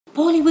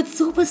Bollywood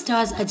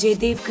superstars Ajay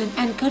Devgn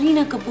and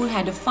Kareena Kapoor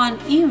had a fun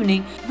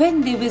evening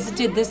when they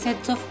visited the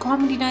sets of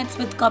Comedy Nights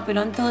with Kapil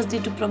on Thursday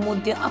to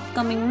promote their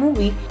upcoming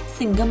movie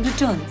Singham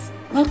Returns.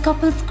 While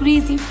Kapil's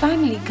crazy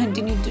family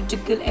continued to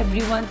tickle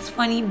everyone's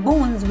funny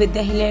bones with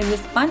their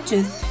hilarious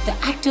punches, the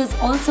actors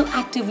also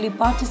actively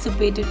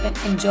participated and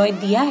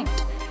enjoyed the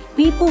act.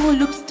 People who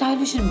looked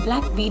stylish in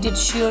black beaded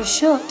sheer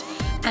shirt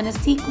and a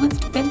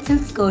sequenced pencil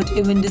skirt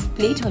even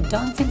displayed her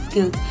dancing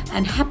skills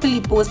and happily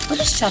posed for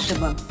the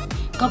shutterbug.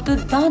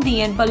 Kapil's Dadi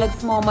and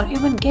Palak's mom are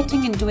even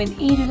getting into an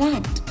aerial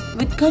act.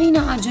 With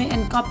Kareena Ajay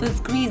and Kapil's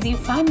crazy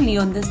family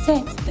on the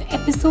sets, the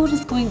episode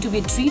is going to be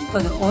a treat for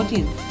the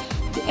audience.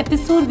 The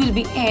episode will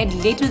be aired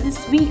later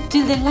this week.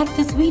 Till then, like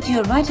this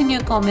video, write in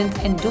your comments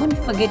and don't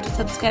forget to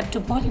subscribe to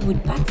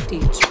Bollywood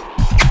Backstage.